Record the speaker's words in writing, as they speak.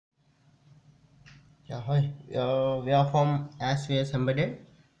Yeah, hi. We are from as embedded.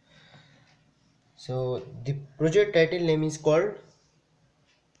 So the project title name is called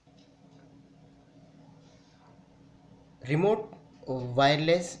Remote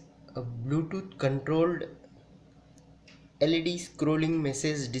Wireless Bluetooth Controlled LED Scrolling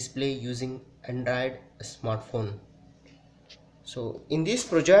Message Display using Android smartphone. So in this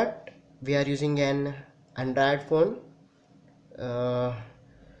project, we are using an Android phone, uh,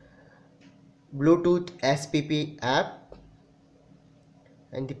 Bluetooth SPP app,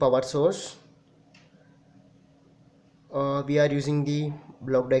 and the power source. We are using the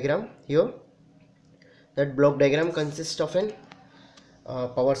block diagram here. That block diagram consists of an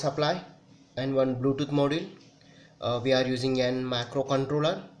power supply and one Bluetooth module. We are using an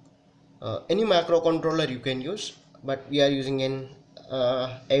microcontroller. Any microcontroller you can use, but we are using an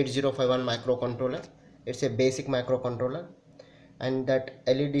 8051 microcontroller. It's a basic microcontroller, and that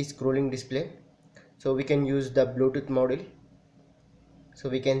LED scrolling display. So we can use the Bluetooth module. So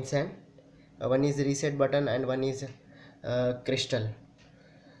we can send. One is reset button and one is crystal.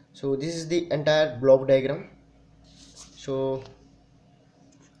 So this is the entire block diagram. So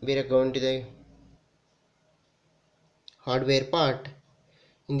we are going to the hardware part.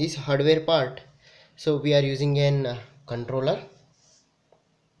 In this hardware part, so we are using an controller.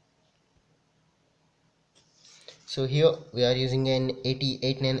 So here we are using an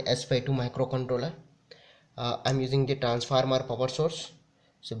 8089S52 microcontroller. I'm using the transformer power source,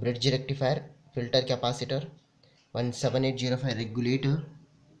 so bridge rectifier, filter capacitor, one 7805 regulator,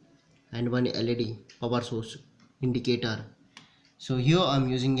 and one LED power source indicator. So here I'm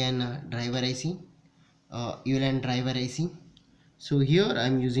using an driver IC, ULAN driver IC. So here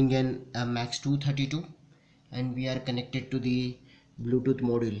I'm using an max 232, and we are connected to the Bluetooth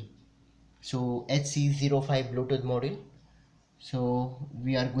module. So HC05 Bluetooth module. So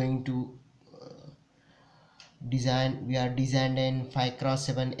we are going to we are designed an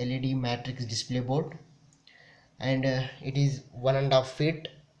 5x7 LED matrix display board, and it is 1.5 feet,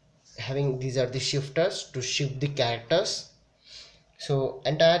 having these are the shifters to shift the characters. So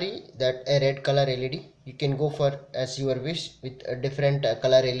entirely that a red color LED, you can go for as your wish with different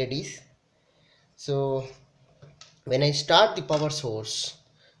color LEDs. So when I start the power source,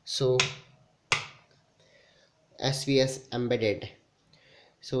 so SVS embedded.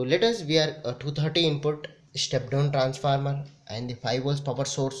 So let us, we are a 230 input step down transformer and the 5 volts power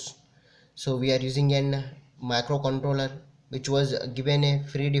source. So we are using an microcontroller which was given a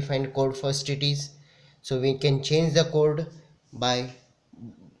predefined code for cities. So we can change the code by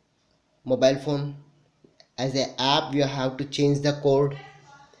mobile phone. As an app, we have to change the code,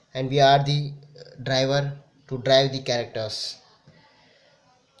 and we are the driver to drive the characters.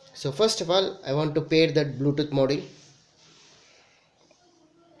 So first of all, I want to pair that Bluetooth module.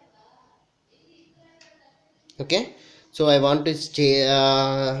 Okay, so I want to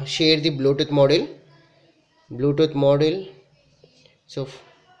share the Bluetooth module.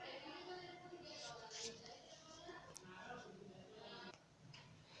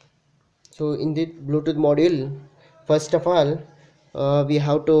 So in the Bluetooth module, first of all, we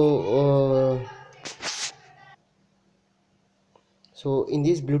have to so in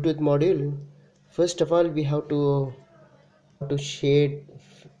this Bluetooth module, first of all we have to share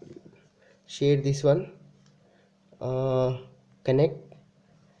this one, connect.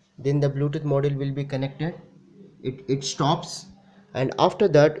 Then the Bluetooth module will be connected. It stops, and after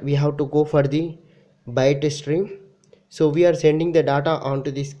that we have to go for the byte stream. So we are sending the data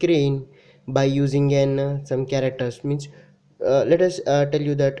onto the screen by using an some characters, means let us tell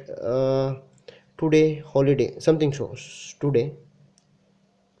you that today holiday something shows today.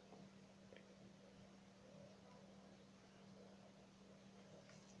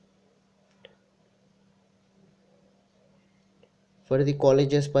 For the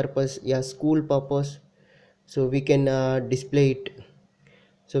college's purpose, yeah, school purpose, so we can display it,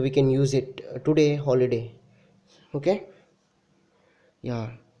 so we can use it, today holiday. Okay,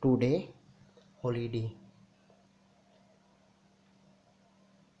 yeah, today holiday.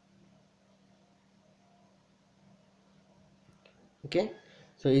 Okay,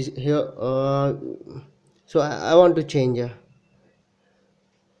 so is here, so I want to change,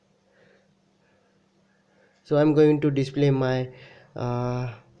 so I'm going to display my uh,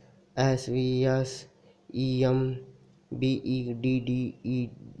 SVS HYD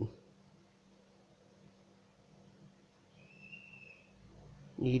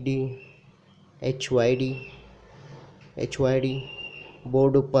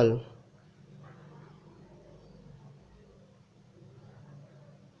board uppal.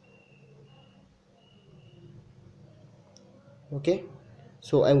 Okay,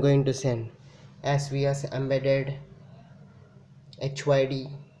 so I'm going to send. SVS embedded HYD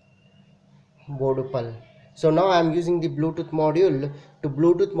Bodupal. So now I am using the Bluetooth module. To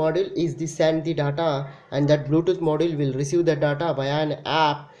Bluetooth module is the send the data, and that Bluetooth module will receive the data via an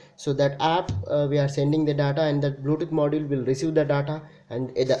app. So that app we are sending the data, and that Bluetooth module will receive the data, and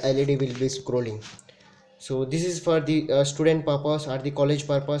the LED will be scrolling. So this is for the student purpose or the college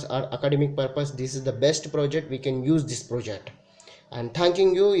purpose or academic purpose. This is the best project. We can use this project. And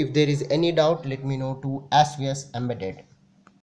thanking you. If there is any doubt, let me know to SVS embedded.